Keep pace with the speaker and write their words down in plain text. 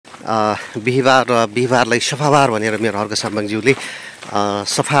बिहिबार र बिहिबारलाई सफाबार भनेर मेरो हर्क साम्बाङज्यूले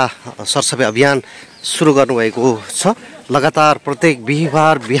सफा सरसफाइ अभियान सुरु गर्नुभएको छ। लगातार प्रत्येक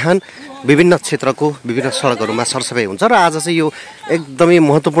बिहिबार बिहान विभिन्न क्षेत्रको विभिन्न सडकहरूमा सरसफाइ हुन्छ र आज चाहिँ यो एकदमै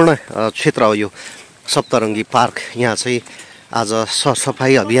महत्त्वपूर्ण क्षेत्र हो। यो सप्तरङ्गी पार्क, यहाँ चाहिँ आज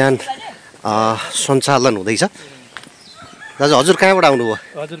सरसफाइ अभियान सञ्चालन हुँदैछ। दाजु हजुर कहाँबाट आउनुभयो?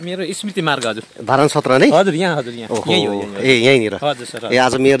 हजुर मेरो स्मृति मार्ग हजुर धारण 17 नै? हजुर यहाँ यही हो ए यहीँनिर। हजुर सर। ए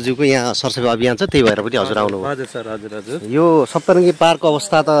आज मेयरज्यूको यहाँ सरसफाइ अभियान छ, त्यही भएर पनि हजुर आउनुभयो। हजुर सर। हजुर हजुर। यो सप्तरङ्गी पार्कको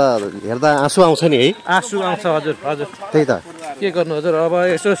अवस्था त हेर्दा आँसु आउँछ नि है? आँसु आउँछ हजुर हजुर। त्यही त के गर्नु हजुर, अब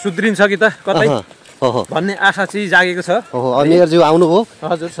यसो सुध्रिन्छ कि त कतै भन्ने आशा चाहिँ जागेको छ। अब मेयरज्यू आउनुभयो।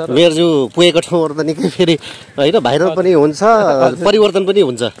 हजुर सर। मेयरज्यू पुगेको ठाउँहरू त निकै फेरि होइन भाइरल पनि हुन्छ, परिवर्तन पनि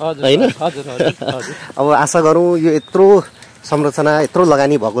हुन्छ होइन। अब आशा गरौँ यो यत्रो संरचना यत्रो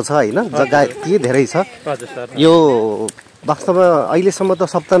लगानी भएको छ होइन, जग्गा यति धेरै छ। यो वास्तवमा अहिलेसम्म त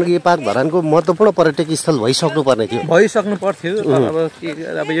सप्तरङ्गी पार्क धरानको महत्त्वपूर्ण पर्यटकीय स्थल भइसक्नु पर्ने थियो। भइसक्नु पर्थ्यो।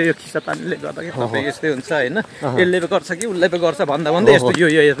 अब यो खिसा पानीले गर्दा तपाईँ यस्तै हुन्छ होइन, यसले पो गर्छ कि उसले पो गर्छ भन्दा भन्दै यस्तो यो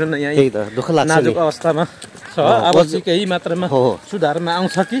यहाँ दुःख लाग्छ नाजुक अवस्थामा छ। अब चाहिँ केही मात्रामा सुधारमा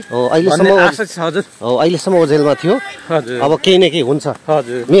आउँछ कि अहिलेसम्म आशा छ हजुर। अहिलेसम्म ओझेलमा थियो, हजुर अब केही न केही हुन्छ।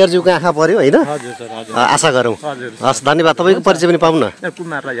 हजुर मेयरज्यूको आँखा पर्यो होइन, आशा गरौँ। हस् धन्यवाद। तपाईँको परिचय पनि पाउँ न?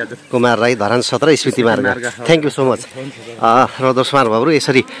 कुमार राई हजुर। कुमार राई, धरान 17 स्मृति मार्ग। Thank you so much. र दर्शक महानुभावहरू,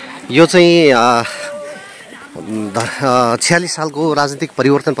 यसरी यो चाहिँ 46 सालको राजनीतिक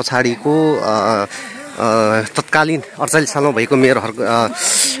परिवर्तन पछाडिको तत्कालीन 48 सालमा भएको मेयरहरूको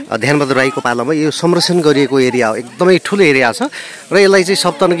ध्यानबहादुर राईको पालामा यो संरक्षण गरिएको एरिया हो, एकदमै ठुलो एरिया छ र यसलाई चाहिँ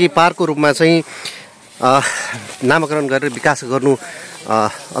सप्तरङ्गी पार्कको रूपमा चाहिँ नामाकरण गरेर विकास गर्नु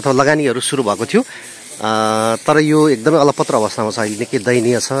अथवा लगानीहरू सुरु भएको थियो। तर यो एकदमै अलपत्र अवस्थामा छ, अहिले निकै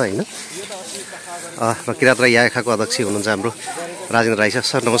दयनीय छ होइन। र किरात राई याखाको अध्यक्ष हुनुहुन्छ हाम्रो राजेन्द्र राई सर।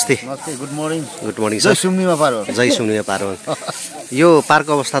 सर नमस्ते। Good morning. Good morning sir. जय सुम्निमा पारो। यो पार्कको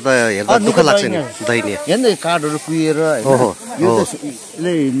अवस्था त हेर्दा दुःख लाग्छ नि, दयनीय। हेर्नु कार्डहरू कुहिएर यो त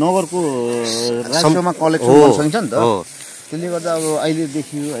यसले नगरको राजस्वमा कलेक्सन गर्न सकिन्छ नि त। त्यसले गर्दा अब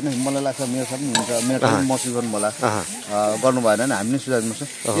अहिलेदेखि होइन मलाई लाग्छ मेयर साहब पनि हुन्छ, मेयर साहब पनि मसुद गर्नु होला, गर्नु भएन भने हामी नै सुधार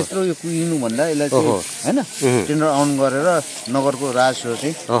गर्नुपर्छ। यत्रो यो कुहिनु भन्दा यसलाई चाहिँ होइन टेन्डर अन गरेर नगरको राजस्व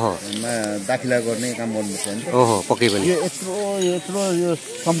चाहिँ दाखिला गर्ने काम गर्नुपर्छ होइन। पक्कै पनि यो यत्रो यो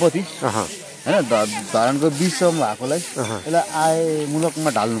सम्पत्ति होइन धरानको 20 भएकोलाई यसलाई आय मुलकमा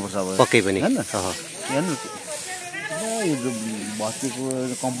ढाल्नुपर्छ अब पक्कै पनि होइन। हेर्नु भत्तीको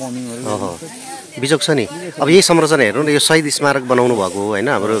कम्पाउन्डिङहरू बिजोग छ नि। अब यही संरचना हेर्नु न, यो शहीद स्मारक बनाउनु भएको होइन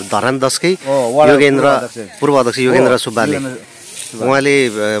हाम्रो धरान 10 कै योगेन्द्र पूर्व अध्यक्ष योगेन्द्र सुब्बाले। उहाँले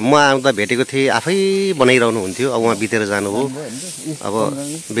म आउँदा भेटेको थिएँ, आफै बनाइरहनु हुन्थ्यो। अब उहाँ बितेर जानुभयो, अब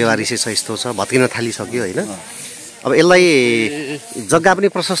व्यवहारिसै छ, यस्तो छ, भत्किन थालिसक्यो होइन। अब यसलाई जग्गा पनि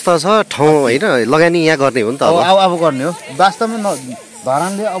प्रशस्त छ, ठाउँ होइन लगानी यहाँ गर्ने हो नि त। अब गर्ने हो वास्तवमा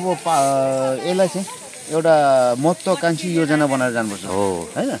धरानले अब यसलाई चाहिँ एउटा महत्त्वकांक्षी योजना बनाएर जानुपर्छ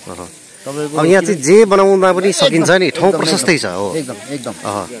होइन। अब यहाँ चाहिँ जे बनाउँदा पनि सकिन्छ नि, ठाउँ प्रशस्तै छ। हो एकदम एकदम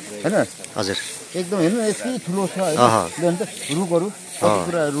होइन हजुर एकदम। हेर्नु यति ठुलो छ रुखहरू, कति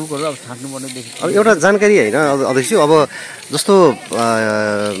कुरा रुखहरू अब छाट्नुपर्नेदेखि। अब एउटा जानकारी होइन अध्यक्ष, अब जस्तो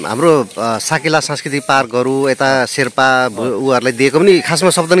हाम्रो साकेला सांस्कृतिक पार्कहरू यता शेर्पा उहरूलाई दिएको पनि खासमा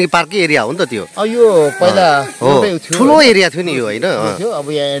सप्तरङ्गी पार्ककै एरिया हो नि त त्यो। यो पहिला ठुलो एरिया थियो नि यो होइन। अब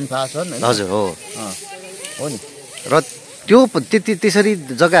यहाँ एन्फा छ नि। हजुर हो नि। र त्यो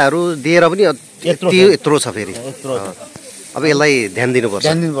त्यसरी जग्गाहरू दिएर पनि यत्रो छ फेरि। अब यसलाई ध्यान दिनुपर्छ।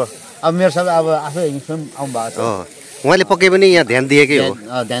 अब मेरो साहब अब आफै आउनु भएको छ, उहाँले पक्कै पनि यहाँ ध्यान दिएकै हो,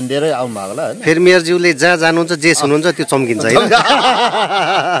 ध्यान दिएरै आउनु भएको होला। फेरि मेयरज्यूले जहाँ जानुहुन्छ जे सुन्नुहुन्छ त्यो चम्किन्छ होइन।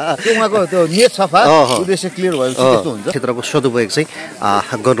 उहाँको त्यो नियत सफा, उद्देश्य क्लियर भएपछि त्यस्तो हुन्छ। क्षेत्रको सदुपयोग चाहिँ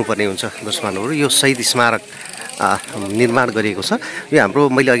गर्नुपर्ने हुन्छ। दर्शकहरू, यो शहीद स्मारक निर्माण गरिएको छ। यो हाम्रो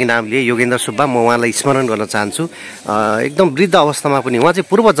मैले अघि नाम लिए योगेन्द्र सुब्बा, म उहाँलाई स्मरण गर्न चाहन्छु। एकदम वृद्ध अवस्थामा पनि उहाँ चाहिँ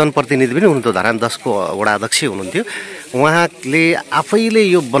पूर्व जनप्रतिनिधि पनि हुनुहुन्थ्यो, धरान 10 को वडा अध्यक्ष हुनुहुन्थ्यो। उहाँले आफैले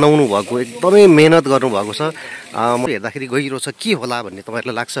यो बनाउनु भएको, एकदमै मेहनत गर्नुभएको छ। म हेर्दाखेरि गहिरो छ, के होला भन्ने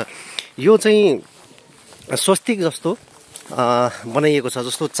तपाईँहरूलाई लाग्छ? यो चाहिँ स्वस्तिक जस्तो बनाइएको छ,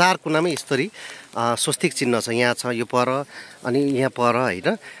 जस्तो 4 कुनामै यसरी स्वस्तिक चिन्ह छ। यहाँ छ, यो पर अनि यहाँ पर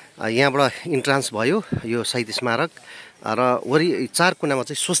होइन। यहाँबाट इन्ट्रान्स भयो यो शहीद स्मारक र वरि 4 कुनामा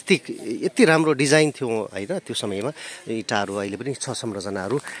चाहिँ स्वस्तिक यति राम्रो डिजाइन थियो होइन त्यो समयमा। इँटाहरू अहिले पनि छ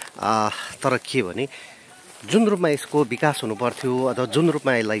संरचनाहरू। तर के भने जुन रूपमा यसको विकास हुनुपर्थ्यो अथवा जुन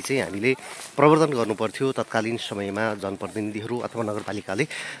रूपमा यसलाई चाहिँ हामीले प्रवर्धन गर्नुपर्थ्यो तत्कालीन समयमा जनप्रतिनिधिहरू अथवा नगरपालिकाले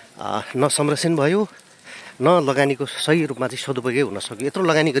न संरक्षण भयो न लगानीको सही रूपमा चाहिँ सदुपयोग हुन सक्यो। यत्रो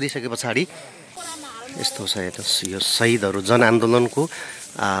लगानी गरिसके पछाडि यस्तो छ हेर्नुहोस्, यो शहीदहरू जनआन्दोलनको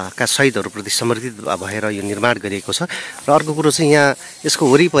का शहीदहरूप्रति समर्पित भएर यो निर्माण गरिएको छ। र अर्को कुरो चाहिँ यहाँ यसको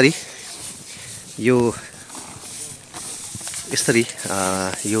वरिपरि यो यसरी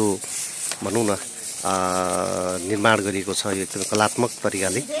यो भनौँ न निर्माण गरिएको छ। यो एकदम कलात्मक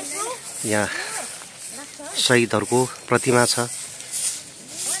तरिकाले यहाँ शहीदहरूको प्रतिमा छ।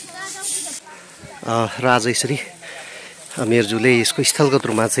 र आज यसरी मेयरज्यूले यसको स्थलगत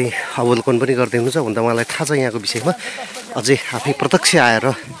रूपमा चाहिँ अवलोकन पनि गर्दै हुनुहुन्छ। हुन त उहाँलाई थाहा छ यहाँको विषयमा, अझै आफै प्रत्यक्ष आएर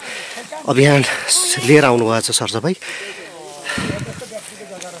अभियान लिएर आउनुभएको छ सरसफाइ।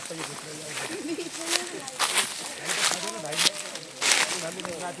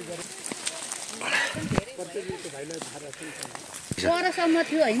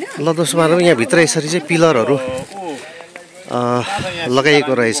 ल दोस्रो यहाँभित्र यसरी चाहिँ पिलरहरू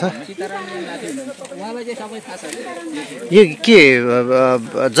लगाइएको रहेछ। यो के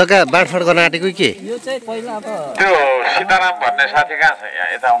जग्गा बाँडफाँड गर्न आँटेको के? यो चाहिँ पहिला अब त्यो सीताराम भन्ने साथी कहाँ छ यहाँ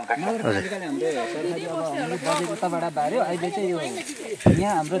यता आउँदै? बजेको तबाट बार्यो, अहिले चाहिँ यो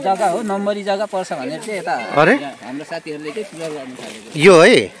यहाँ हाम्रो जग्गा हो, नम्बरी जग्गा पर्छ भनेर चाहिँ यता हाम्रो साथीहरूले चाहिँ क्लियर गर्नु थालेको यो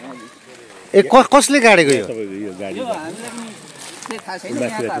है। ए कसले गाडेको यो?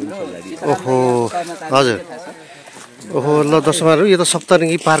 ओहो हजुर, ओहो ल दर्शकहरू, यो त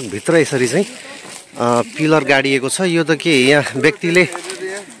सप्तरङ्गी पार्कभित्र यसरी चाहिँ पिलर गाडिएको छ। यो त के यहाँ व्यक्तिले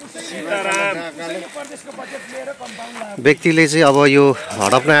चाहिँ अब यो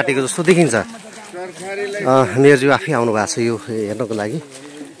हडप्न आँटेको जस्तो देखिन्छ। मेयरज्यू आफै आउनु भएको छ यो हेर्नको लागि।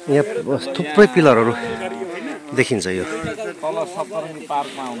 यहाँ थुप्रै पिलरहरू देखिन्छ। यो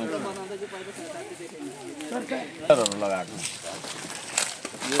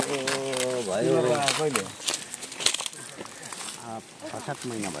भयो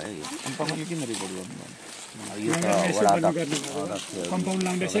 6-7 महिना भयो। यो किन रिपोर्ट गर्नु? यो त कम्पाउन्ड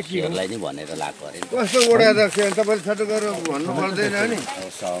लाउँदैछ कि यसलाई नि भनेर लाग्यो अरे। कस्तो वडा अध्यक्ष तपाईले छटो गरेर भन्नु पर्दैन नि?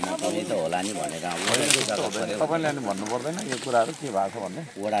 सहमति त होला नि भनेर तपाईले नि भन्नु पर्दैन यो कुराहरु के भएको छ भन्ने?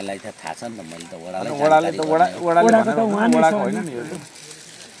 वडालाई त थाहा छ नि त, मैले त वडालाई होइन नि, यो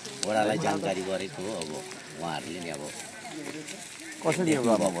वडालाई जानकारी गरेको हो। अब उहाँहरूले नि अब कसरी यो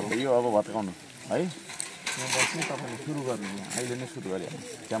गर्नु पर्छ, यो अब भत्काउनु है।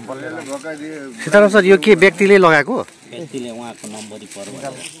 सीताराम सर, यो के व्यक्तिले लगाएको? व्यक्तिले उहाँको नम्बरी पर्व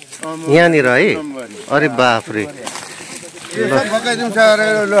यहाँनिर है। अरे बाफरे,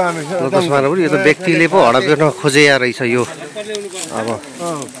 यो त व्यक्तिले पो हडप गर्न खोजे रहेछ यो। अब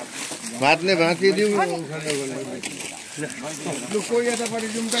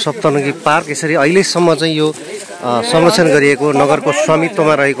सप्तरङ्गी पार्क यसरी अहिलेसम्म चाहिँ यो संरक्षण गरिएको नगरको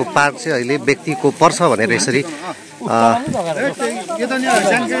स्वामित्वमा रहेको पार्क चाहिँ अहिले व्यक्तिको पर्छ भनेर यसरी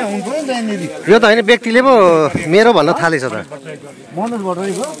यो त होइन, व्यक्तिले पो मेरो भन्न थालेछ त।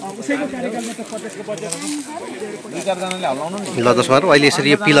 ल दर्शकहरू, अहिले यसरी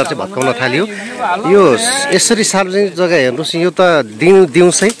यो पिलर चाहिँ भत्काउन थाल्यो। यो यसरी सार्वजनिक जग्गा हेर्नुहोस्, यो त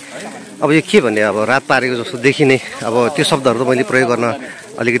दिउँसै अब यो के भन्ने, अब रात पारेको जस्तो देखिने। अब त्यो शब्दहरू त मैले प्रयोग गर्न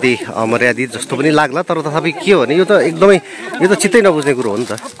अलिकति अमर्यादित जस्तो पनि लाग्ला, तर तथापि के हो भने यो त एकदमै, यो त चित्तै नबुझ्ने कुरो हो नि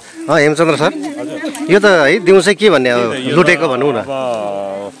त। हेमचन्द्र सर, यो त है दिउँसै के भन्ने, लुटेको भनौँ न।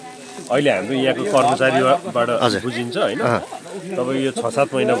 अहिले हाम्रो यहाँको कर्मचारीबाट बुझिन्छ होइन। तपाईँ यो 6-7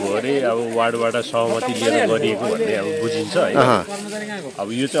 महिना भयो अरे, अब वार्डबाट सहमति लिएर गरिएको भन्ने अब बुझिन्छ होइन। अब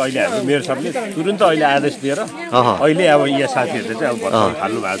यो चाहिँ अहिले हाम्रो मेयर साहबले तुरुन्त अहिले आदेश दिएर अहिले अब यहाँ साथीहरूले चाहिँ अब भत्काउन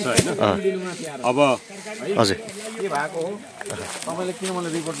थाल्नु भएको छ होइन। अब हजुर के भएको हो तपाईँले किन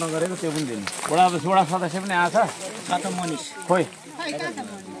मलाई रिपोर्ट नगरेको त्यो पनि दिनु। वडा सदस्य पनि आएछ, सातो मनिष खोइ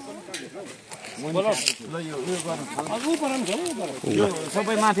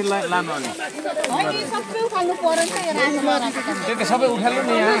सबै माथि लानु अनि सबै उखाल्नु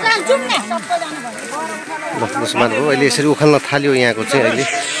नि यहाँ। मुसलमानहरू अहिले यसरी उखाल्न थाल्यो यहाँको चाहिँ अहिले।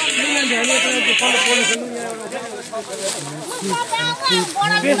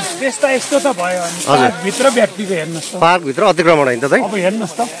 यस्तो त भयो अनि भित्र व्यक्तिको हेर्नुहोस् त, पार्कभित्र अतिक्रमण होइन त। अब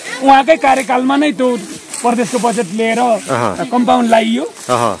हेर्नुहोस् त, उहाँकै कार्यकालमा नै त्यो प्रदेशको बजेट लिएर कम्पाउन्ड लगाइयो।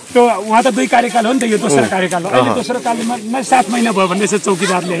 त्यो उहाँ त 2 कार्यकाल हो नि त, यो दोस्रो कार्यकाल हो। अहिले दोस्रो कालमा 7 महिना भयो भन्दैछ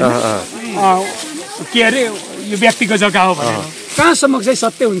चौकीदारले के अरे यो व्यक्तिको जग्गा हो भनेर। कहाँसम्म चाहिँ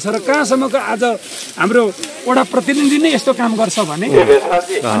सत्य हुन्छ र कहाँसम्मको आज हाम्रो वडा प्रतिनिधि नै यस्तो काम गर्छ भने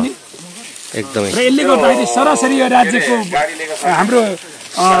अनि एकदमै। र यसले गर्दाखेरि सरासरी यो राज्यको हाम्रो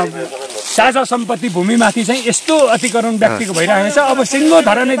साझा सम्पत्ति भूमिमाथि चाहिँ यस्तो अतिक्रमण व्यक्तिको भइरहेको छ। अब सिङ्गो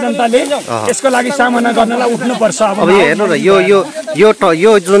धरने जनताले यसको लागि सामना गर्नलाई उठ्नुपर्छ। अब हेर्नु न,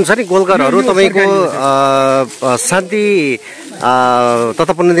 यो जुन छ नि गोलघरहरू, तपाईँको शान्ति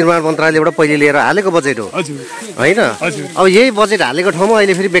तथा पुनर्निर्माण मन्त्रालयबाट पहिले लिएर हालेको बजेट हो होइन। अब यही बजेट हालेको ठाउँमा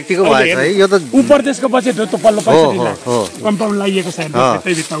अहिले फेरि व्यक्तिको भएछ है, यो त प्रदेशको बजेट हो। पल्लो कम्पाउन्ड लाइएको छ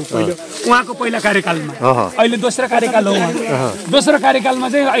पहिलो उहाँको पहिला कार्यकालमा, अहिले दोस्रो कार्यकाल हो उहाँ। दोस्रो कार्यकालमा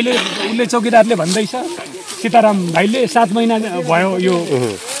चाहिँ अहिले उसले चौकीदारले भन्दैछ सीताराम भाइले 7 महिना भयो यो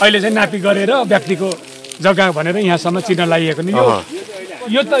अहिले चाहिँ नापी गरेर व्यक्तिको जग्गा भनेर यहाँसम्म चिन्ह लाइएको नि।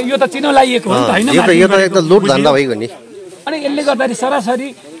 यो त चिन्ह लाइएको हो नि त होइन, यो त एकदम लुट धन्दा भइगयो नि। अनि यसले गर्दाखेरि सरासरी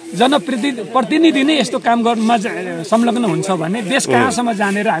जनप्रतिनिधि नै यस्तो काम गर्नुमा संलग्न हुन्छ भने देश कहाँसम्म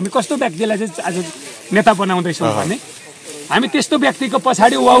जानेर हामी कस्तो व्यक्तिलाई चाहिँ आज नेता बनाउँदैछौँ भने हामी त्यस्तो व्यक्तिको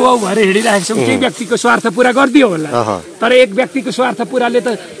पछाडि वाउ वाउ भएर हिँडिरहेको छौँ। केही व्यक्तिको स्वार्थ पुरा गरिदियो होला, तर एक व्यक्तिको स्वार्थ पुराले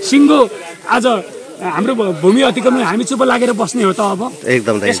त सिङ्गो आज हाम्रो भूमि अतिक्रमण हामी चुप लागेर बस्ने हो त। अब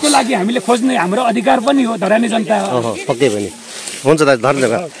एकदम यसको लागि हामीले खोज्ने हाम्रो अधिकार पनि हो, धरानी जनता। पक्कै पनि हुन्छ दाजु,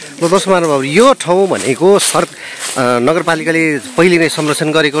 धन्यवाद। दोस्रो बाबु, यो ठाउँ भनेको नगरपालिकाले पहिले नै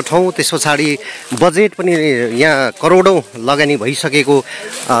संरक्षण गरेको ठाउँ, त्यस पछाडि बजेट पनि यहाँ करोडौँ लगानी भइसकेको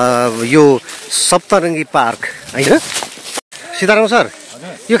यो सप्तरङ्गी पार्क होइन। सीताराम सर,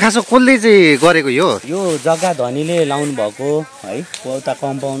 यो खासो कसले चाहिँ गरेको यो जग्गा धनीले लाउनु भएको है। उता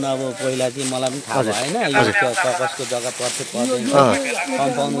कम्पाउन्ड अब पहिला चाहिँ मलाई पनि थाहा भएन यो कसको जग्गा पर्छ पर्दैन,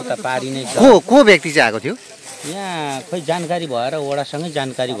 कम्पाउन्ड उता पारि नै को व्यक्ति चाहिँ आएको थियो यहाँ, खोइ जानकारी भएर वडासँगै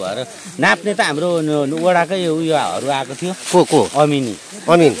जानकारी भएर नाप्ने त हाम्रो वडाकै उयोहरू आएको थियो। को अमिन।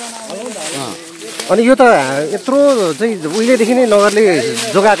 अनि यो त यत्रो चाहिँ उहिलेदेखि नै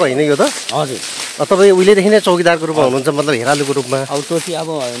नगरले जोगाएको होइन यो त? हजुर। तपाईँ उहिलेदेखि नै चौकीदारको रूपमा हुनुहुन्छ, मतलब हेरालुको रूपमा? अब त्यो चाहिँ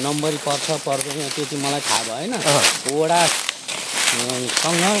अब नम्बरी पर्दैन त्यो चाहिँ मलाई थाहा भएन।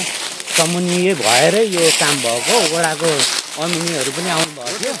 वडासँग समन्वय भएरै यो काम भएको, वडाको अमिनीहरू पनि आउनु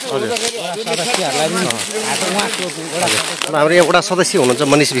भएको थियो, सदस्यहरूलाई पनि उहाँको हाम्रो यहाँ वडा सदस्य हुनुहुन्छ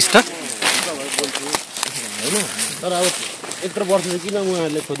मनिष विष्ट होइन। तर अब यत्रो वर्ष चाहिँ किन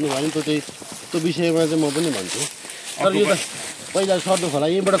उहाँहरूले खोज्नु भयो नि त्यो विषयमा चाहिँ म पनि भन्छु। तर यो त पहिला सर्दो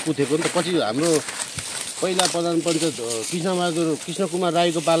खोला यहीँबाट कुथेको नि त। पछि हाम्रो पहिला प्रधान पञ्चायत कृष्ण कुमार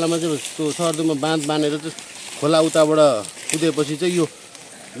राईको पालामा चाहिँ त्यो सर्दोमा बाँध बाँधेर चाहिँ खोला उताबाट कुदेपछि चाहिँ यो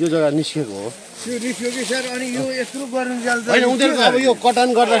जग्गा निस्केको हो। होइन, उनीहरूको अब यो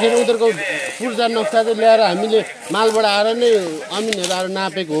कटान गर्दाखेरि उनीहरूको पूर्जा नक्सा चाहिँ ल्याएर हामीले मालबाट आएर नै अमिनहरू आएर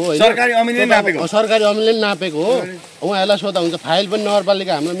नापेको हो। सरकारी अमिनले नापेको हो। उहाँहरूलाई सोद्धा हुन्छ, फाइल पनि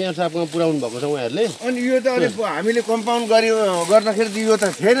नगरपालिका हाम्रो मेयर साहबमा पुऱ्याउनु भएको छ उहाँहरूले। अनि यो त हामीले कम्पाउन्ड गर्दाखेरि यो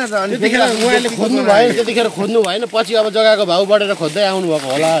त थिएन त। अनि उहाँहरूले खोज्नु भएन, त्यतिखेर खोज्नु भएन। पछि अब जग्गाको भाउ बढेर खोज्दै आउनु भएको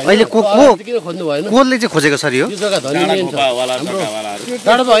होला। अहिले किन खोज्नु भएन? कसले चाहिँ खोजेको सर यो जग्गा धनी हाम्रो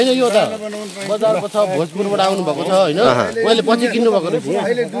टाढो होइन, यो त बजारको छ, भोजपुरबाट आउनु भएको छ होइन। उहाँले पछि किन्नु भएको रहेछ।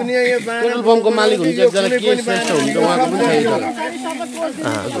 पेट्रोल पम्पको मालिक हुन्छ एकजना के श्रेष्ठ हुन्छ, उहाँको पनि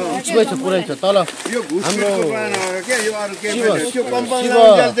छ पुरै छ। तल हाम्रो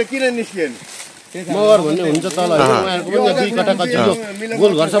मगर भन्ने हुन्छ तल, उहाँहरूको पनि 2 कट्टा कच्ची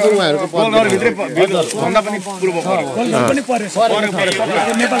गोल घर सबै उहाँहरूको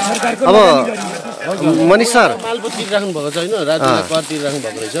अब मनिष सर मालको तिरिराख्नु भएको छ होइन, राज्यमा कर तिरिराख्नु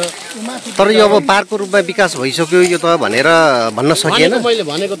भएको रहेछ। तर यो अब पार्कको रूपमा विकास भइसक्यो यो त भनेर भन्न सकिएन। मैले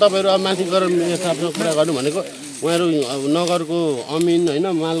भनेको तपाईँहरू अब माथि गएर मेयर साहबसँग कुरा गर्नु भनेको उहाँहरू नगरको अमिन होइन,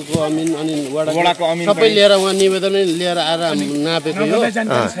 मालको अमिन अनि वडाको अमिन सबै लिएर उहाँ निवेदनै लिएर आएर नापेको यो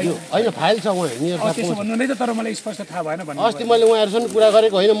होइन। फाइल छ उहाँ मेयर साहब। अस्ति मैले उहाँहरूसँग कुरा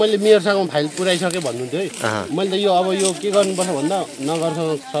गरेको होइन, मैले मेयरसँग फाइल पुऱ्याइसकेँ भन्नुहुन्थ्यो है। मैले त यो अब यो के गर्नुपर्छ भन्दा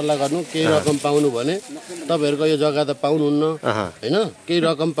नगरसँग सल्लाह गर्नु, केही रकम पाउनु भने तपाईँहरूको यो जग्गा त पाउनुहुन्न होइन। केही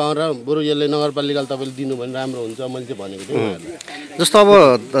रकम पाएर बरु यसले नगरपालिकाले तपाईँले दिनु भने राम्रो हुन्छ मैले चाहिँ भनेको थिएँ उहाँहरूलाई। जस्तो अब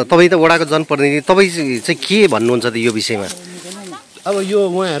तपाईँ त वडाको जनप्रतिनिधि, तपाईँ चाहिँ के भन्नुहुन्छ त यो विषयमा? अब यो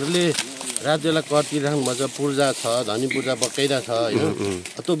उहाँहरूले राज्यलाई कर तिरिराख्नु भएको छ, पूर्जा छ, धनी पूर्जा बकैदा छ होइन।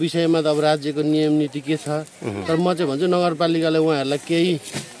 त्यो विषयमा त अब राज्यको नियम नीति के छ। तर म चाहिँ भन्छु नगरपालिकाले उहाँहरूलाई केही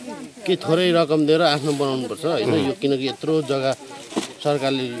थोरै रकम दिएर आफ्नो बनाउनुपर्छ होइन। यो किनकि यत्रो जग्गा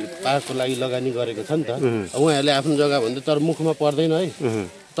सरकारले पार्कको लागि लगानी गरेको छ नि त। उहाँहरूले आफ्नो जग्गा भन्दा तर मुखमा पर्दैन है,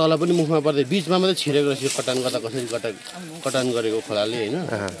 तल पनि मुखमा पर्दै बिचमा मात्रै छिरेको रहेछ। कटान गर्दा कसरी कटान गरेको खोलाले होइन,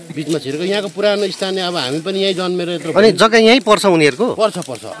 बिचमा छिरेको। यहाँको पुरानो स्थानीय अब हामी पनि यहीँ जन्मेर यत्रो, अनि जग्गा यहीँ पर्छ उनीहरूको? पर्छ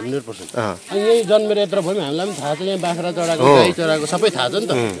 100%। अनि यहीँ जन्मेर यत्रो भयो, हामीलाई पनि थाहा छ यहाँ बाख्रा चढाएको गाई चढाएको सबै थाहा छ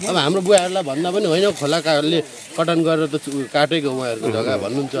नि त। अब हाम्रो बुवाहरूलाई भन्दा पनि होइन, खोलाले कटान गरेर त काटेको उहाँहरूको जग्गा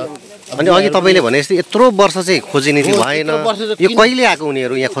भन्नुहुन्छ। अनि अघि तपाईँले भने जस्तै यत्रो वर्ष चाहिँ खोजिने थियो भएन, यो कहिले आएको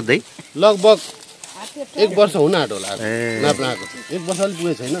उनीहरू यहाँ खोज्दै? लगभग 1 वर्ष हुन आँट्यो होला नाप्न आएको। 1 वर्ष अलिक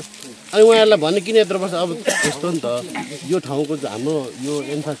पुगेको छैन। अनि उहाँहरूलाई भने किन यत्रो वर्ष अब यस्तो नि त यो ठाउँको हाम्रो यो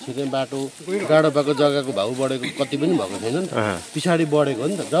एन्फा छिर्ने बाटो गाडो भएको जग्गाको भाउ बढेको कति पनि भएको छैन नि त पछाडि बढेको हो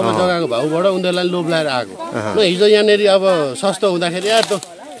नि त जब जग्गाको भाउ बढ्यो उनीहरूलाई लोभ लाएर आएको न हिजो यहाँनिर अब सस्तो हुँदाखेरि यार त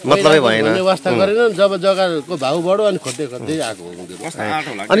मतलबै भएन व्यवस्था गरेन जब जग्गाको भाउ बढ्यो अनि खोज्दै खोज्दै आएको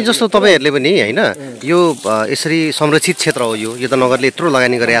अनि जस्तो तपाईँहरूले पनि होइन यो यसरी संरक्षित क्षेत्र हो यो त नगरले यत्रो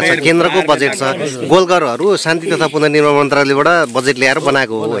लगानी गरेको छ केन्द्रको बजेट छ गोलघरहरू शान्ति तथा पुनर्निर्माण मन्त्रालयबाट बजेट ल्याएर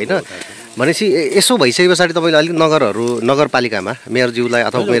बनाएको हो होइन भनेपछि यसो भइसके पछाडि तपाईँले अलिक नगरपालिकामा मेयरज्यूलाई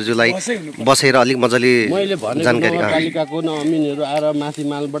अथवा मेयरज्यूलाई बसेर अलिक मजाले जानकारी नगरपालिकाको अमिनहरू आएर माथि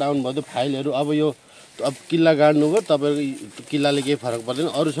मालबाट आउनुभयो फाइलहरू अब यो अब किल्ला गाड्नुभयो तपाईँको किल्लाले केही फरक पर्दैन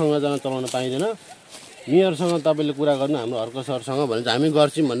अरूसँग जान चलाउन पाइँदैन मेयरसँग तपाईँले कुरा गर्नु हाम्रो हर्क सरसँग भने हामी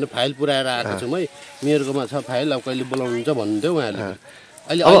गर्छौँ भन्ने फाइल पुऱ्याएर आएको छौँ है मेयरकोमा छ फाइल अब कहिले बोलाउनुहुन्छ भन्नुहुन्थ्यो उहाँहरूले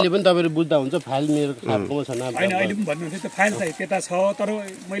अहिले पनि तपाईँले बुझ्दा हुन्छ फाइल मेरो साथकोमा छ नाम होइन अहिले पनि भन्नुहुन्थ्यो त्यो फाइल चाहिँ त्यता छ तर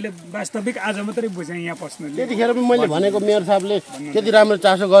मैले वास्तविक आज मात्रै बुझेँ यहाँ पस्नु त्यतिखेर पनि मैले भनेको मेयर साहबले त्यति राम्रो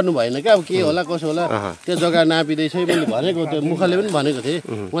चासो गर्नु भएन क्या अब के होला कसो होला त्यो जग्गा नापिँदैछ मैले भनेको त्यो मुखले पनि भनेको थिएँ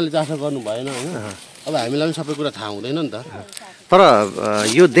मैले चासो गर्नु भएन होइन अब हामीलाई पनि सबै कुरा थाहा हुँदैन नि त तर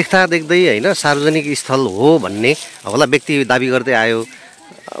यो देख्दा देख्दै होइन सार्वजनिक स्थल हो भन्ने होला व्यक्ति दाबी गर्दै आयो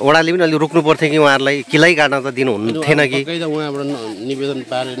वडाले पनि अलि रोक्नु पर्थ्यो कि उहाँहरूलाई किल्लै गाड्न त दिनु हुन्थेन कि उहाँबाट निवेदन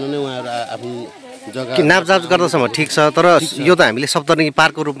पारेन नै उहाँहरू आफ्नो जग्गा नापजाप गर्दासम्म ठिक छ तर यो त हामीले सप्तरङ्गी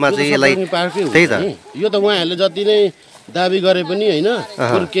पार्कको रूपमा चाहिँ यसलाई त्यही त यो त उहाँहरूले जति नै दाबी गरे पनि होइन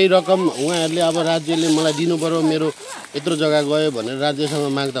केही रकम उहाँहरूले अब राज्यले मलाई दिनु पर्यो मेरो यत्रो जग्गा गयो भनेर राज्यसँग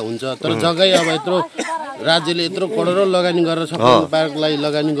माग्दा हुन्छ तर जग्गै अब यत्रो राज्यले यत्रो करोडौँ लगानी गरेर सप्तरङ्गी पार्कलाई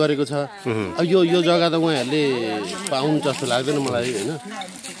लगानी गरेको छ अब यो जग्गा त उहाँहरूले पाउनु जस्तो लाग्दैन मलाई होइन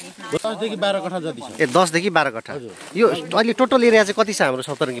 10 देखि 12 कठा जति छ 10 देखि 12 कठा यो अहिले टोटल एरिया चाहिँ कति छ हाम्रो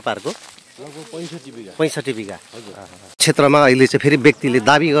सप्तरङ्गी पार्कको लगभग 65 बिघा क्षेत्रमा अहिले चाहिँ फेरि व्यक्तिले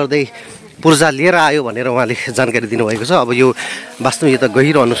दाबी गर्दै पूर्जा लिएर आयो भनेर उहाँले जानकारी दिनुभएको छ अब यो वास्तवमा यो त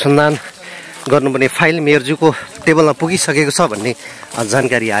गहिरो अनुसन्धान गर्नुपर्ने फाइल मेयरज्यूको टेबलमा पुगिसकेको छ भन्ने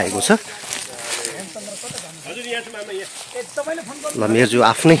जानकारी आएको छ ल मेयरज्यू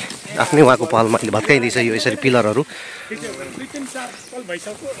आफ्नै उहाँको पहलमा अहिले भत्काइँदैछ यो यसरी पिलरहरू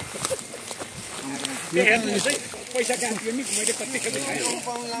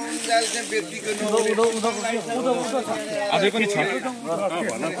अझै पनि छ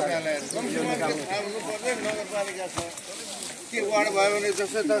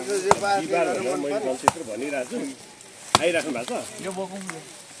आइराख्नु भएको अहिले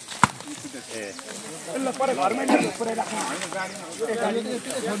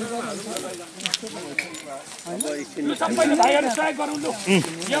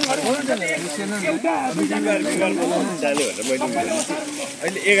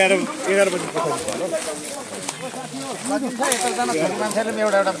 11 बजी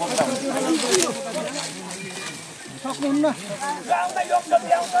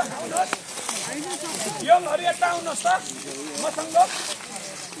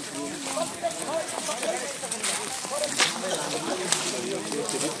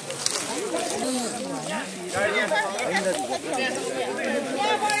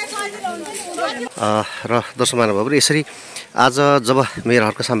र दर्शक महानुभावहरू यसरी आज जब मेयर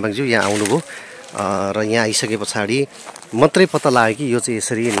हर्क साम्पाङज्यू यहाँ आउनुभयो र यहाँ आइसके पछाडि मात्रै पत्ता लाग्यो कि यो चाहिँ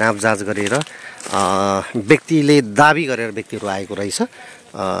यसरी नापजाँच गरेर व्यक्तिले दाबी गरेर व्यक्तिहरू आएको रहेछ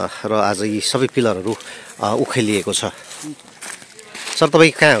र आज यी सबै पिलरहरू उखेलिएको छ। सर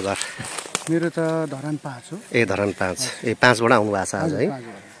तपाईँ कहाँ हो घर? मेरो त धरान 5 हो। ए धरान 5 ए 5 बाट आउनु भएको छ आज है।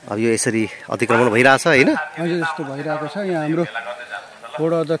 अब यो यसरी अतिक्रमण भइरहेछ हैन? अहिले जस्तो भइरहेको छ। यहाँ हाम्रो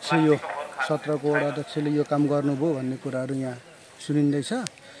वडा अध्यक्ष यो 17 को वडा अध्यक्षले यो काम गर्नुभयो भन्ने कुराहरू यहाँ सुनिँदैछ।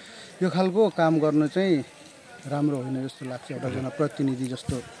 यो खालको काम गर्नु चाहिँ राम्रो होइन जस्तो लाग्छ। एउटा जनप्रतिनिधि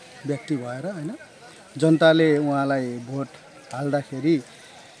जस्तो व्यक्ति भएर हैन, जनताले उहाँलाई भोट हाल्दाखेरि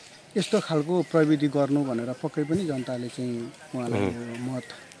यस्तो खालको प्रविधि गर्नु भनेर पक्कै पनि जनताले चाहिँ उहाँलाई मत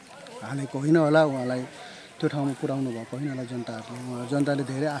हालेको होइन होला, उहाँलाई त्यो ठाउँमा पुर्याउनु भएको होइन होला जनताहरूले। जनताले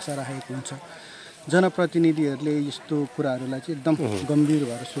धेरै आशा राखेको हुन्छ। जनप्रतिनिधिहरूले यस्तो कुराहरूलाई चाहिँ एकदम गम्भीर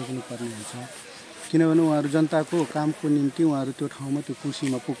भएर सोच्नुपर्ने हुन्छ। किनभने उहाँहरू जनताको कामको निम्ति उहाँहरू त्यो ठाउँमा त्यो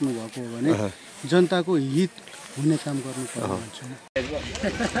कुर्सीमा पुग्नु भएको हो भने जनताको हित हुने काम गर्नुपर्ने हुन्छ।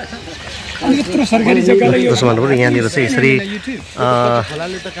 यहाँनिर चाहिँ यसरी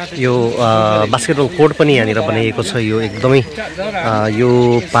यो बास्केटबल कोर्ट पनि यहाँनिर बनाइएको छ। यो एकदमै यो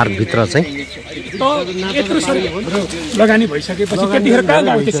पार्कभित्र चाहिँ लगानी भइसकेपछि त्यतिखेर कहाँ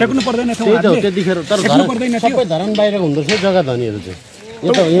गयो? सेक्नु पर्दैन थियो, त्यतिखेर तर सबै धरान बाहिर हुँदो रहेछ जग्गा धनीहरू चाहिँ।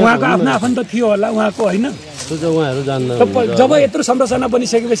 उहाँको आफ्नो आफन्त थियो होला उहाँको होइन। जब यत्रो संरचना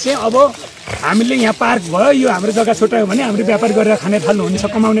बनिसकेपछि अब हामीले यहाँ पार्क भयो यो हाम्रो जग्गा छुट्यायो भने हामीले व्यापार गरेर खाने थाल्नु हुन्छ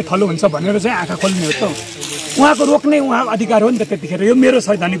कमाउने थलो हुन्छ भनेर चाहिँ आँखा खोल्ने हो त। उहाँको रोक्ने उहाँको अधिकार हो नि त। त्यतिखेर यो मेरो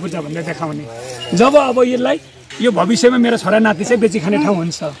सैद्धान्तिक पूजा भनेर देखाउने। जब अब यसलाई यो भविष्यमा मेरो छोरा नाति चाहिँ बेची खाने ठाउँ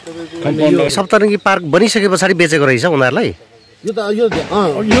हुन्छ। सप्तरङ्गी पार्क बनिसके पछाडि बेचेको रहेछ उनीहरूलाई। यो त यो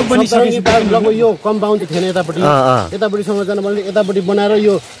बनिसकेपछि पार्क लगभग यो कम्पाउन्ड थिएन यतापट्टि संरचना बनाएर यतापट्टि बनाएर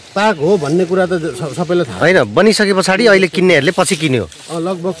यो पार्क हो भन्ने कुरा त सबैलाई थाहा होइन। बनिसके पछाडि अहिले किन्नेहरूले पछि किन्यो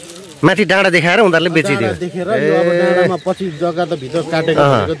लगभग माथि डाँडा देखाएर उनीहरूले बेचिदियो। देखेर यो अब डाँडामा पछि जग्गा त भित्र काटेको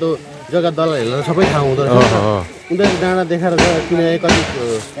भनेको त जग्गा दलालहरूलाई सबै थाहा हुँदो रहेछ। उनीहरू डाँडा देखाएर जग्गा किने कति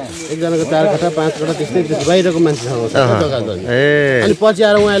एकजनाको 4 कट्ठा 5 कट्ठा त्यस्तै बाहिरको मान्छेसँग जग्गा अनि पछि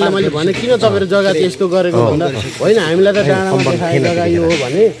आएर उहाँहरूले मैले भने किन तपाईँहरू जग्गा त्यस्तो गरेको भन्दा होइन हामीलाई त डाँडामा देखाएको जग्गा यो हो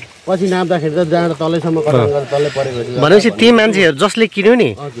भने पछि नाप्दाखेरि त डाँडा तलैसम्म तलै परेको भनेपछि ती मान्छेहरू जसले किन्यो नि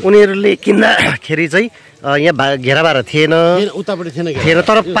उनीहरूले किन्दाखेरि चाहिँ यहाँ घेराबार थिएन उतापट्टि थिएन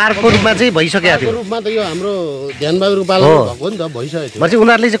तर पार्कको रूपमा चाहिँ भइसकेको थियो। रूपमा त यो हाम्रो ध्यानबहादुर पालन भएको नि त भइसकेको थियो। भनेपछि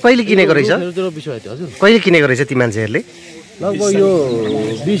उनीहरूले चाहिँ कहिले किनेको रहेछ? कहिले किनेको रहेछ ती मान्छेहरूले? लगभग यो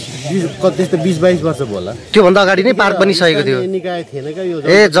 20 त्यस्तो 20-22 वर्ष भयो होला। त्योभन्दा अगाडि नै पार्क बनिसकेको थियो। निकाय थिएन क्या यो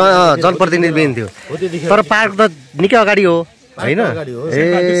जनप्रतिनिधि बनिन् थियो तर पार्क त निकै अगाडि हो होइन।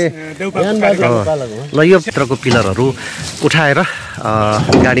 ल यो भित्रको पिलरहरू उठाएर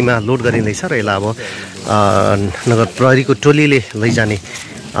गाडीमा लोड गरिँदैछ र यसलाई अब नगर प्रहरीको टोलीले लैजाने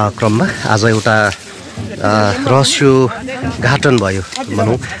क्रममा आज एउटा रहस्योघाटन भयो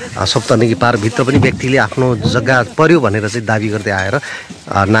भनौँ। सप्तरङ्गी पार्कभित्र पनि व्यक्तिले आफ्नो जग्गा पर्यो भनेर चाहिँ दाबी गर्दै आएर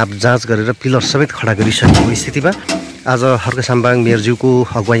नाप जाँच गरेर पिलर समेत खडा गरिसकेको स्थितिमा आज हर्क साम्बाङ मेयरज्यूको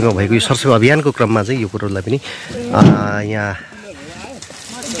अगुवाईमा भएको यो सरसफाइ अभियानको क्रममा चाहिँ यो कुरोलाई पनि यहाँ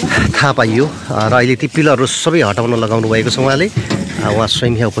थाहा पाइयो र अहिले ती पिलरहरू सबै हटाउन लगाउनु भएको छ उहाँले। उहाँ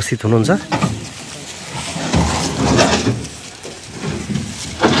स्वयं यहाँ उपस्थित हुनुहुन्छ।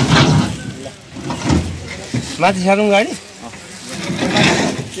 माथि सारौँ गाडी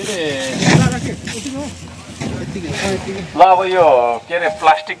ल अब यो के अरे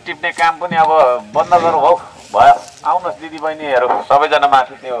प्लास्टिक टिप्ने काम पनि अब बन्द गरौँ हौ भयो। आउनुहोस् दिदी बहिनीहरू सबैजना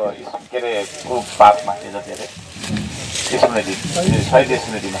माथि त्यो के अरे पार्कमा त्यो जति अरे स्मृति शहीद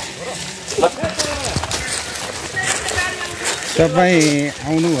स्मृतिमा तपाईँ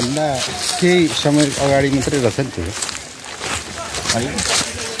आउनुभन्दा केही समय अगाडि मात्रै रहेछ नि त्यो है।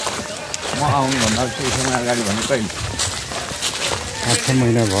 म आउनुभन्दा केही समय अगाडि भन्नु कहिले 5-6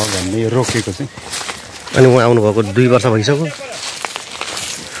 महिना भयो भन्ने रोकेको चाहिँ। अनि उहाँ आउनुभएको 2 वर्ष भइसक्यो।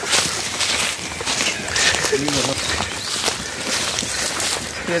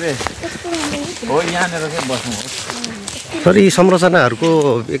 के अरे हो यहाँनिर चाहिँ बस्नुहोस्। तर यी संरचनाहरूको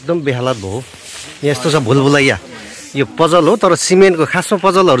एकदम बेहालत भयो। यस्तो छ भुलभुलैया यो पजल हो तर सिमेन्टको। खासमा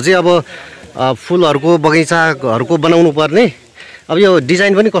पजलहरू चाहिँ अब फुलहरूको बगैँचाहरूको बनाउनु पर्ने। अब यो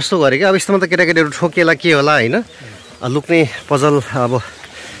डिजाइन पनि कस्तो गरे क्या अब यस्तोमा त केटाकेटीहरू ठोकेला के होला होइन। लुक्ने पजल अब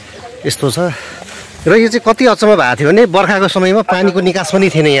यस्तो छ र यो चाहिँ कति अचम्म भएको थियो भने बर्खाको समयमा पानीको निकास पनि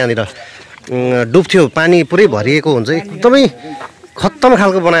थिएन यहाँनिर डुब्थ्यो पानी पुरै भरिएको हुन्छ। एकदमै खत्तम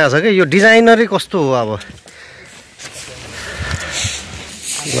खालको बनाएको छ क्या यो डिजाइनरै कस्तो हो। अब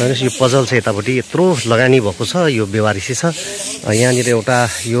भनेपछि यो पजल चाहिँ यतापट्टि यत्रो लगानी भएको छ यो बेवारिसी छ। यहाँनिर एउटा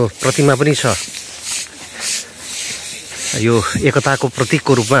यो प्रतिमा पनि छ यो एकताको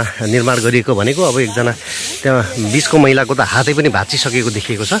प्रतीकको रूपमा निर्माण गरिएको भनेको अब एकजना त्यहाँ बिचको महिलाको त हातै पनि भाँचिसकेको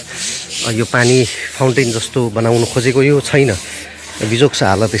देखिएको छ। यो पानी फाउन्टेन जस्तो बनाउनु खोजेको यो छैन। बिजोग छ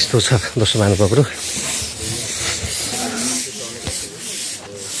हालत यस्तो छ दोस्रो महानुभावहरू।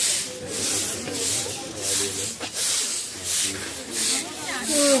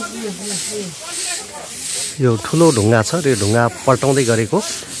 यो ठुलो ढुङ्गा छ र यो ढुङ्गा पल्टाउँदै गरेको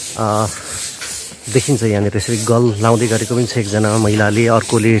देखिन्छ। यहाँनिर यसरी गल लाउँदै गरेको पनि छ एकजना महिलाले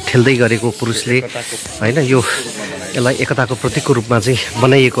अर्कोले ठेल्दै गरेको पुरुषले होइन। यो यसलाई एकताको प्रतीकको रूपमा चाहिँ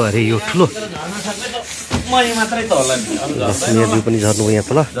बनाइएको अरे यो ठुलो। मेयरज्यू पनि झर्नुभयो यहाँ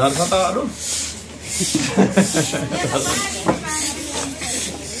तल।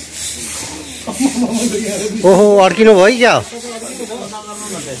 ओहो अड्किनु भयो क्या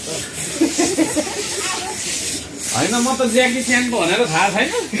होइन। म त ज्याकी च्यानको भनेर थाहा छैन।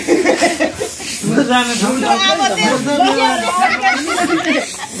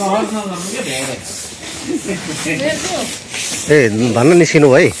 ए भन्न निस्किनु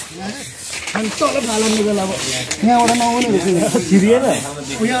है।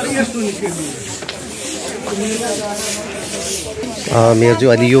 मेयरज्यू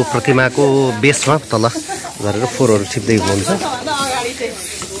अहिले यो प्रतिमाको बेसमा तल गरेर फोहोरहरू छिप्दै हुनुहुन्छ।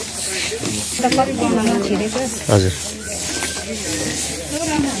 हजुर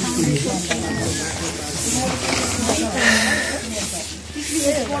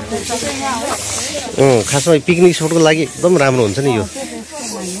खासमा पिकनिक स्पोटको लागि एकदम राम्रो हुन्छ नि यो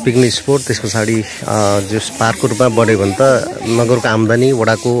पिकनिक स्पोट। त्यस पछाडि जस पार्कको रूपमा बढ्यो भने त नगरको आम्दानी,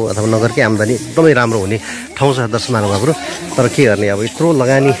 वडाको अथवा नगरकै आम्दानी एकदमै राम्रो हुने ठाउँ छ दर्शक महानुभावहरू। तर के गर्ने, अब यत्रो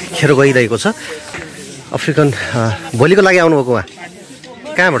लगानी खेर गइरहेको छ। अफ्रिकन भोलिको लागि आउनुभएको उहाँ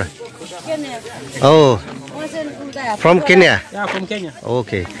कहाँबाट? ओ from Kenya?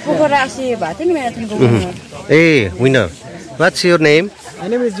 Okay. A winner, what's your name? My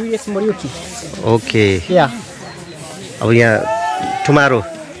name is Julius Moriuki. Okay. Yeah. अब यहाँ tomorrow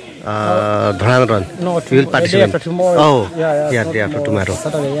Dharan run. No, you will participate. Day after tomorrow. Oh, yeah, day after tomorrow.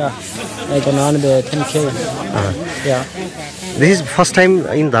 Saturday, yeah. I'm gonna run the 10K. Yeah. This is first time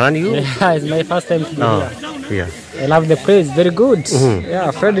in Dharan, you? Yeah, it's my first time to be here. Yeah. I love the place, very good. Yeah,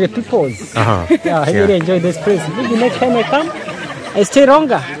 friendly people. Yeah, I really enjoy this place. Maybe next time I come, I stay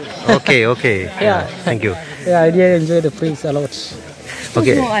longer. Okay. Yeah. Thank you. Yeah, I really enjoy the place a lot.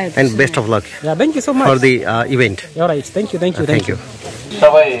 Okay, and best of luck. Yeah, thank you so much for the event. All right, thank you. Thank you.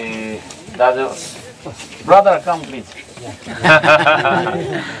 Sabai, Daju, brother, come please.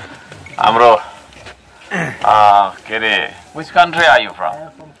 Amro, which country are you from? I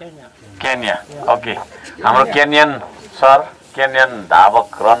am from Kenya. Kenya. Okay. Amro Kenyan sir, Kenyan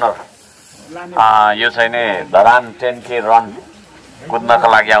Davak runner. यो चाहिँ नि Dharan 10K run कुद्नको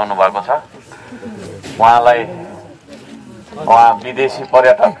लागि आउनु भएको छ। उहाँलाई विदेशी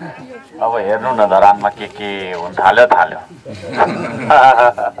पर्यटक अब हेर्नु न धरानमा के हुन थाल्यो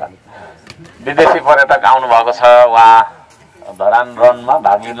विदेशी पर्यटक आउनु भएको छ। उहाँ धरान रनमा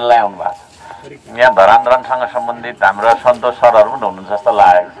भाग लिनलाई आउनु भएको छ। यहाँ धरान रनसँग सम्बन्धित हाम्रो सन्तोष सरहरू पनि हुनुहुन्छ जस्तो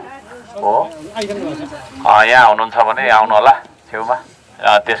लागेको हो। यहाँ हुनुहुन्छ भने आउनु होला छेउमा।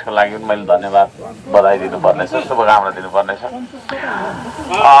 त्यसको लागि पनि मैले धन्यवाद बधाई दिनुपर्नेछ, शुभकामना दिनुपर्नेछ।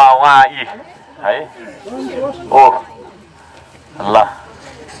 उहाँ यी है ल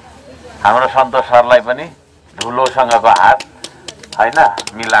हाम्रो सन्तोष सरलाई पनि धुलोसँगको हात हैन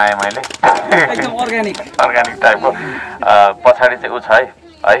मिलाएँ मैले। एकदम अर्ग्यानिक टाइपको पछाडि चाहिँ उ छ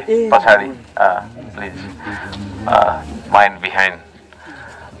है पछाडि please mind behind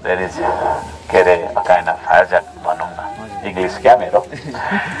there is के अरे a kind of fire jack भनौँ न, इङ्ग्लिस क्या मेरो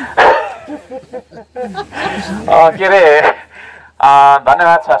के अरे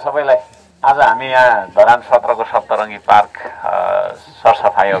धन्यवाद छ सबैलाई। आज हामी यहाँ धरान 17 को सप्तरङ्गी पार्क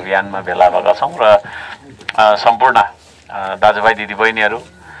सरसफाई अभियानमा भेला भएका छौँ र सम्पूर्ण दाजुभाइ दिदीबहिनीहरू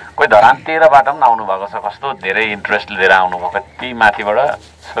कोही धरान 13बाट पनि आउनु भएको छ। कस्तो धेरै इन्ट्रेस्ट लिएर आउनुभएको, ती माथिबाट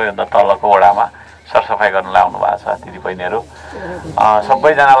सबैभन्दा तलको वडामा सरसफाई गर्नलाई आउनु भएको छ दिदीबहिनीहरू।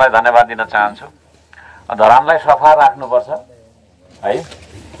 सबैजनालाई धन्यवाद दिन चाहन्छु। धरानलाई सफा राख्नुपर्छ है,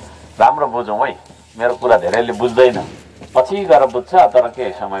 राम्रो बुझौँ है। मेरो कुरा धेरैले बुझ्दैन, पछि गएर बुझ्छ, तर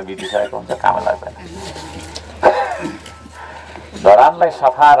केही समय बितिसकेको हुन्छ, काम लाग्दैन। धरानलाई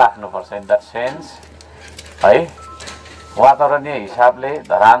सफा राख्नुपर्छ इन द्याट सेन्स है। वातावरणीय हिसाबले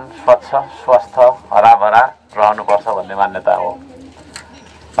धरान स्वच्छ स्वस्थ हराभरा रहनुपर्छ भन्ने मान्यता हो।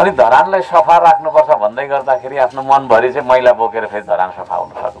 अनि धरानलाई सफा राख्नुपर्छ भन्दै गर्दाखेरि आफ्नो मनभरि चाहिँ मैला बोकेर फेरि धरान सफा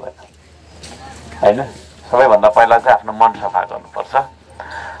हुन सक्दैन हैन। सबैभन्दा पहिला चाहिँ आफ्नो मन सफा गर्नुपर्छ।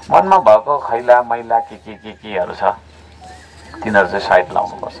 मनमा भएको खैला मैला केहरू छ तिनीहरू चाहिँ साइड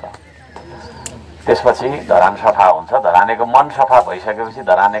लाउनुपर्छ। त्यसपछि धरान सफा हुन्छ। धरानेको मन सफा भइसकेपछि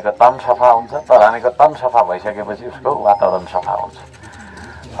धरानेको तन सफा हुन्छ। धरानेको तन सफा भइसकेपछि उसको वातावरण सफा हुन्छ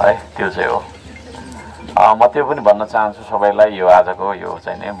है। त्यो चाहिँ हो। म त्यो पनि भन्न चाहन्छु सबैलाई यो आजको यो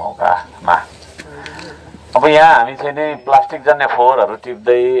चाहिँ नि मौकामा। अब यहाँ हामी चाहिँ नि प्लास्टिक जन्य फोहोरहरू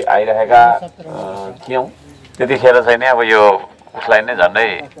टिप्दै आइरहेका थियौँ। त्यतिखेर चाहिँ नि अब यो उसलाई नै झन्डै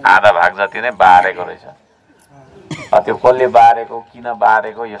आधा भाग जति नै बारेको रहेछ। त्यो कसले बारेको, किन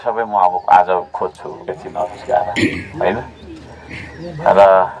बारेको, यो सबै म अब आज खोज्छु एकछिन अफिस गएर होइन। र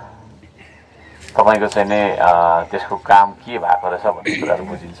तपाईँको चाहिँ नि त्यसको काम के भएको रहेछ भन्ने कुराहरू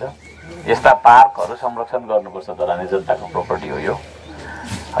बुझिन्छ। यस्ता पार्कहरू संरक्षण गर्नुपर्छ। धरानी जनताको प्रोपर्टी हो यो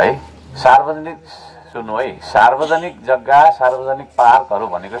है। सार्वजनिक सुन्नु है, सार्वजनिक जग्गा सार्वजनिक पार्कहरू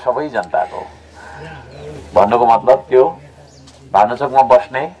भनेको सबै जनताको हो। भन्नुको मतलब त्यो भानुचोकमा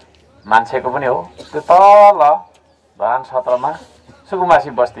बस्ने मान्छेको पनि हो, त्यो तल धरान 17 मा सुकुमासी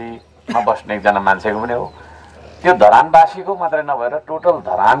बस्तीमा बस्ने एकजना मान्छेको पनि हो। त्यो धरानवासीको मात्रै नभएर टोटल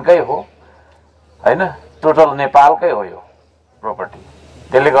धरानकै हो हैन, टोटल नेपालकै हो यो प्रोपर्टी।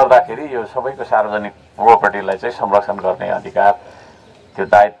 त्यसले गर्दाखेरि यो सबैको सार्वजनिक प्रोपर्टीलाई चाहिँ संरक्षण गर्ने अधिकार, त्यो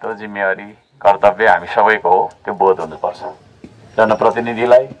दायित्व, जिम्मेवारी, कर्तव्य हामी सबैको हो। त्यो बोध हुनुपर्छ।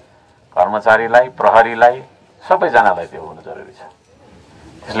 जनप्रतिनिधिलाई, कर्मचारीलाई, प्रहरीलाई, सबैजनालाई त्यो हुनु जरुरी छ।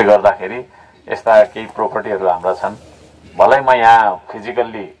 त्यसले गर्दाखेरि यस्ता केही प्रोपर्टीहरू हाम्रा छन्। भलै म यहाँ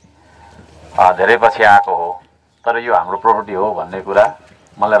फिजिकल्ली धेरै पछि आएको हो, तर यो हाम्रो प्रोपर्टी हो भन्ने कुरा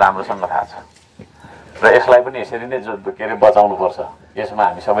मलाई राम्रोसँग थाहा छ र यसलाई पनि यसरी नै के अरे बचाउनुपर्छ। यसमा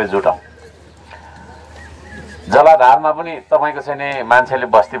हामी सबै जुटौँ। जलाधारमा पनि तपाईँको चाहिँ नि मान्छेले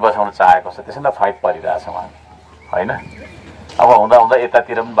बस्ती बसाउन चाहेको छ, त्यसमा फाइट परिरहेछ हामी होइन। अब हुँदा हुँदा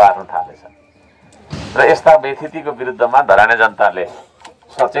यतातिर पनि बार्नु थालेछ र यस्ता व्यथितिको विरुद्धमा धराने जनताले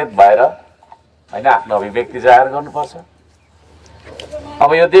सचेत भएर होइन आफ्नो अभिव्यक्ति जाहेर गर्नुपर्छ।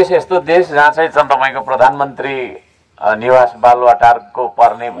 अब यो देश यस्तो देश जहाँ चाहिँ तपाईँको प्रधानमन्त्री निवास बालुवाटारको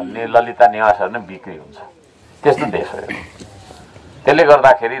पर्ने भन्ने ललिता निवासहरू नै बिक्री हुन्छ, त्यस्तो देश हो यो। त्यसले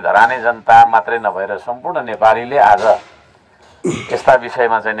गर्दाखेरि धराने जनता मात्रै नभएर सम्पूर्ण नेपालीले आज यस्ता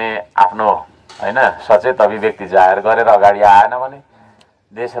विषयमा चाहिँ नि आफ्नो होइन सचेत अभिव्यक्ति जाहेर गरेर अगाडि आएन भने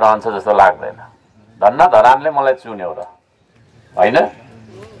देश रहन्छ जस्तो लाग्दैन। धन्न धरानले मलाई चुन्यो र होइन,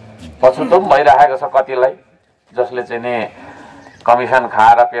 पछुतो पनि भइरहेको छ कतिलाई, जसले चाहिँ नि कमिसन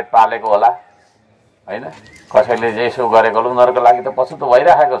खाएर पेट पालेको होला होइन, कसैले यसो गरेको उनीहरूको लागि त पछुतो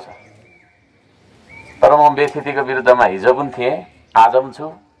भइरहेको छ। तर म व्यथितिको विरुद्धमा हिजो पनि थिएँ, आज पनि छु,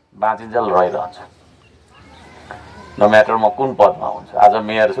 बाँचिन्जेल रहिरहन्छु। नो म्याटर म कुन पदमा हुन्छु, आज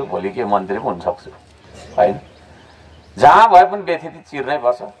मेयर छु, भोलि के मन्त्री पनि हुन सक्छु होइन। जहाँ भए पनि व्यथिति चिर्नै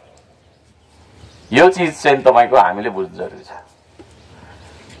पर्छ। यो चिज चाहिँ तपाईँको हामीले बुझ्नु जरुरी छ।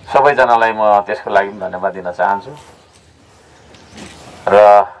 सबैजनालाई म त्यसको लागि पनि धन्यवाद दिन चाहन्छु र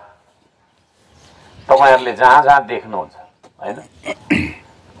तपाईँहरूले जहाँ जहाँ देख्नुहुन्छ होइन,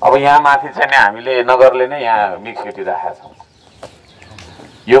 अब यहाँ माथि चाहिँ नि हामीले नगरले नै यहाँ मिक्स सिटी राखेका छौँ।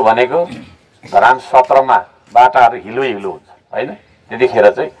 यो भनेको धरान 17मा बाटाहरू हिलो हिलो हुन्छ होइन,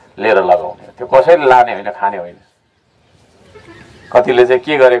 त्यतिखेर चाहिँ लिएर लगाउने हो, त्यो कसैले लाने होइन, खाने होइन। कतिले चाहिँ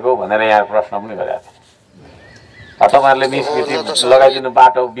के गरेको भनेर यहाँ प्रश्न पनि गरेका थिए। तपाईँहरूले मिक्स सिटी लगाइदिनु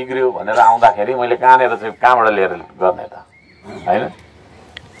बाटो बिग्रियो भनेर आउँदाखेरि मैले कहाँनिर चाहिँ कहाँबाट लिएर गर्ने त होइन।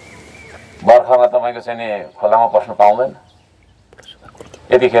 बर्खामा तपाईँको चाहिँ नि खोलामा पस्नु पाउँदैन,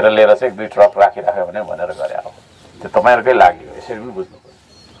 यतिखेर लिएर चाहिँ 2 ट्रक राखिराख्यो भने भनेर गरे अब त्यो तपाईँहरूकै लागि हो, यसरी पनि बुझ्नु पर्छ।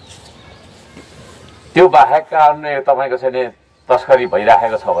 त्यो बाहेकका अन्य तपाईँको चाहिँ नि तस्करी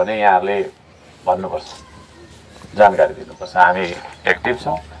भइराखेको छ भने यहाँहरूले भन्नुपर्छ, जानकारी दिनुपर्छ। हामी एक्टिभ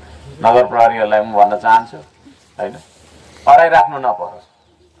छौँ, नगर प्रहरीहरूलाई पनि भन्न चाहन्छु होइन, अराइराख्नु नपरोस्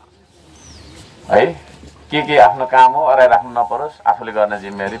है, के आफ्नो काम हो अराइराख्नु नपरोस्, आफूले गर्ने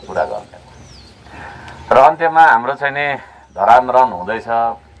जिम्मेवारी पुरा गर्ने। र अन्त्यमा हाम्रो चाहिँ नि धरान रन हुँदैछ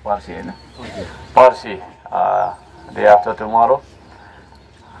पर्सि होइन, पर्सि डे आफ्टर टुमरो।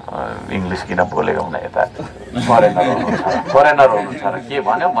 इङ्ग्लिस किन बोलेको हुन यता फरेनर हुनुहुन्छ र के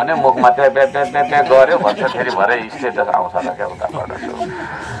भन्यो भने मुखमा त्यहाँ ब्या गऱ्यो भन्छ, फेरि भरे स्टेटस आउँछ र क्या उताबाट।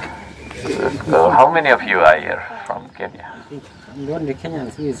 How many of you are here from Kenya? Only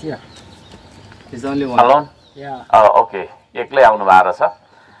Kenyans who is here. There's only one. Alone? Yeah. Okay. एक्लै आउनु भएको छ।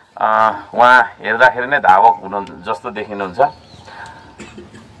 उहाँ हेर्दाखेरि नै धावक हुनु जस्तो देखिनुहुन्छ।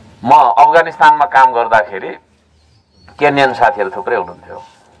 म अफगानिस्तानमा काम गर्दाखेरि केन्यन साथीहरू थुप्रै हुनुहुन्थ्यो।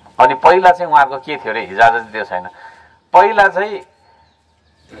 अनि पहिला चाहिँ उहाँको के थियो अरे, हिजो आज त्यो छैन। पहिला चाहिँ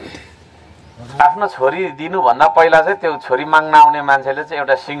आफ्नो छोरी दिनुभन्दा पहिला चाहिँ त्यो छोरी माग्न आउने मान्छेले चाहिँ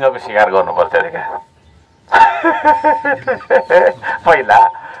एउटा सिंहको शिकार गर्नु पर्थ्यो अरे क्या। पहिला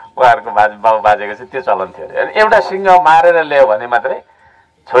उहाँहरूको बाबु बाजेको चाहिँ त्यो चलन थियो अरे। एउटा सिंह मारेर ल्यायो भने मात्रै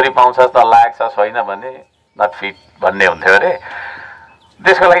छोरी पाउँछ त लायक छ, छैन भने नट फिट भन्ने हुन्थ्यो अरे।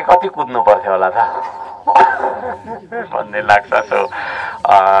 त्यसको लागि कति कुद्नु पर्थ्यो होला त भन्ने लाग्छ। So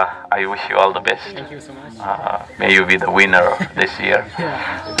I wish you all the best, may you be the winner this year.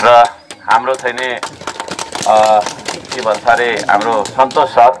 र हाम्रो चाहिँ नि के भन्छ अरे, हाम्रो सन्तोष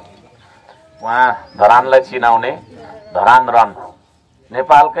सर, उहाँ धरानलाई चिनाउने धरान रन,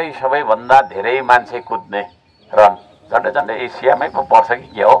 नेपालकै सबैभन्दा धेरै मान्छे कुद्ने रन, झन्डै झन्डै एसियामै पो पर्छ कि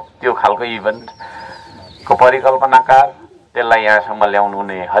के हो त्यो खालको इभेन्टको परिकल्पनाकार, त्यसलाई यहाँसम्म ल्याउनु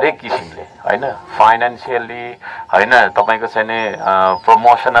हुने हरेक किसिमले होइन, फाइनेन्सियली होइन, तपाईँको चाहिँ नि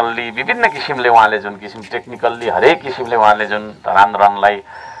प्रमोसनल्ली विभिन्न किसिमले उहाँले जुन किसिम टेक्निकल्ली हरेक किसिमले उहाँले जुन धरान रनलाई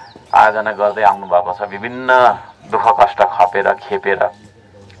आयोजना गर्दै आउनुभएको छ, विभिन्न दुःख कष्ट खपेर खेपेर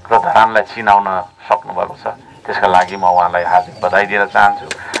र धरानलाई चिनाउन सक्नुभएको छ। त्यसका लागि म उहाँलाई हार्दिक बधाई दिन चाहन्छु।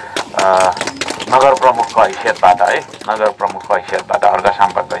 नगर प्रमुखको हैसियतबाट है, नगर प्रमुखको हैसियतबाट, अर्का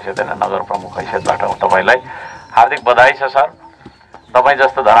साम्पाको हैसियत होइन, नगर प्रमुख हैसियतबाट तपाईँलाई हार्दिक बधाई छ सर। तपाईँ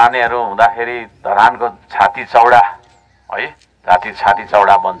जस्तो धरानेहरू हुँदाखेरि धरानको छाती चौडा है, छाती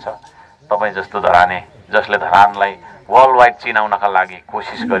चौडा बन्छ। तपाईँ जस्तो धराने जसले धरानलाई वर्ल्ड वाइड चिनाउनका लागि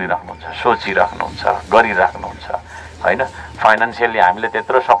कोसिस गरिराख्नुहुन्छ, सोचिराख्नुहुन्छ, गरिराख्नुहुन्छ होइन। फाइनेन्सियली हामीले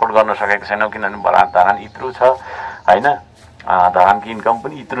त्यत्रो सपोर्ट गर्न सकेको छैनौँ किनभने धरान इत्रु छ होइन, धरानको इन्कम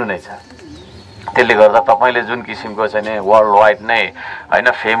पनि इत्रु नै छ। त्यसले गर्दा तपाईँले जुन किसिमको चाहिँ नि वर्ल्ड वाइड नै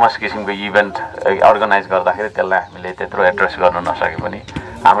होइन फेमस किसिमको इभेन्ट अर्गनाइज गर्दाखेरि त्यसलाई हामीले त्यत्रो एड्रेस गर्न नसके पनि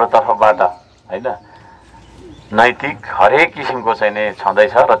हाम्रो तर्फबाट होइन नैतिक हरेक किसिमको चाहिँ नि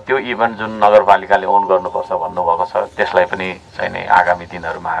छँदैछ र त्यो इभेन्ट जुन नगरपालिकाले ओन गर्नुपर्छ भन्नुभएको छ त्यसलाई पनि चाहिँ नि आगामी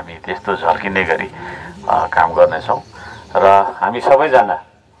दिनहरूमा हामी त्यस्तो झल्किने गरी काम गर्नेछौँ र हामी सबैजना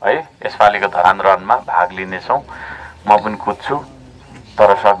है यसपालिको धरान रनमा भाग लिनेछौँ। म पनि कुद्छु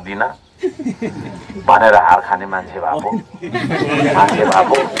तर सक्दिनँ भनेर हार खाने मान्छे भएको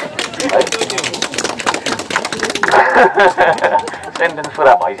है सेन्टेन्स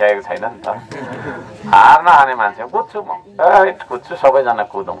पुरा भइसकेको छैन नि त। हार नहाने मान्छे कुद्छु म कुद्छु सबैजना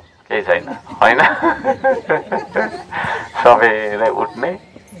कुदौँ केही छैन होइन सबैले उठ्ने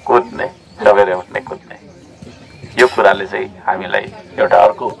कुद्ने सबैले उठ्ने कुद्ने यो कुराले चाहिँ हामीलाई एउटा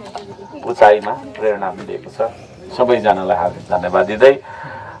अर्को उचाइमा प्रेरणा दिएको छ। सबैजनालाई हार्दिक धन्यवाद दिँदै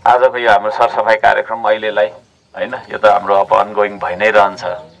आजको यो हाम्रो सरसफाइ कार्यक्रम अहिलेलाई होइन यो त हाम्रो अब अनगोइङ भइ नै रहन्छ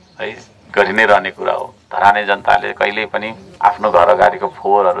है गरि नै रहने कुरा हो। धराने जनताले कहिल्यै पनि आफ्नो घर अगाडिको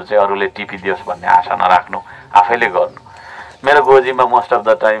फोहोरहरू चाहिँ अरूले टिपिदियोस् भन्ने आशा नराख्नु, आफैले गर्नु। मेरो गोजीमा मोस्ट अफ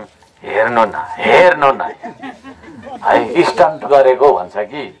द टाइम हेर्नु न है स्टन्ट गरेको भन्छ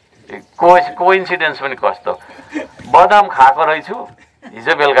कि कोइन्सिडेन्स पनि कस्तो बदाम खाएको रहेछु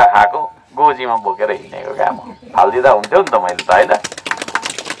हिजो बेलुका खाएको गोजीमा बोकेर हिँडेको काम हो। हालिदिँदा हुन्थ्यो नि त मैले त होइन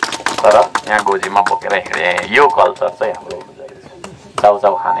तर यहाँ गोजीमा बोकेर हिँडेँ। यो कल्चर चाहिँ हाम्रो हुनु चाहिन्छ।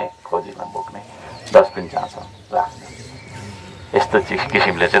 चाउचाउ खाने गोजीमा बोक्ने डस्टबिन चाँचो राख्ने यस्तो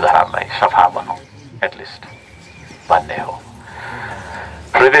किसिमले चाहिँ धरानलाई सफा बनाऊ एटलिस्ट भन्ने हो।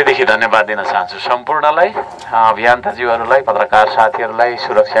 हृदयदेखि धन्यवाद दिन चाहन्छु सम्पूर्णलाई, अभियन्ताज्यूहरूलाई, पत्रकार साथीहरूलाई,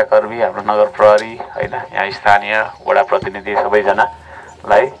 सुरक्षाकर्मी, हाम्रो नगर प्रहरी होइन यहाँ स्थानीय वडा प्रतिनिधि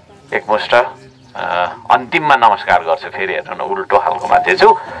सबैजनालाई एकमुष्ट अन्तिममा नमस्कार गर्छु। फेरि हेर्नु न उल्टो खालको मान्छे छु।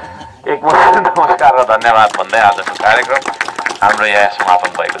 एकमुष्ट नमस्कार र धन्यवाद भन्दै आजको कार्यक्रम हाम्रो यहाँ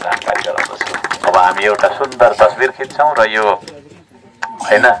समापन भएको जानकारी गराउँदछु। अब हामी एउटा सुन्दर तस्बिर खिच्छौँ र यो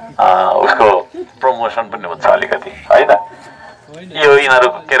होइन उसको प्रमोसन पनि हुन्छ अलिकति होइन। यो यिनीहरू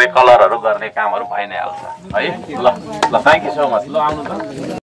के अरे कलरहरू गर्ने कामहरू भइ नै हाल्छ है। ल थ्याङ्क यू सो मच। ल आउनु त।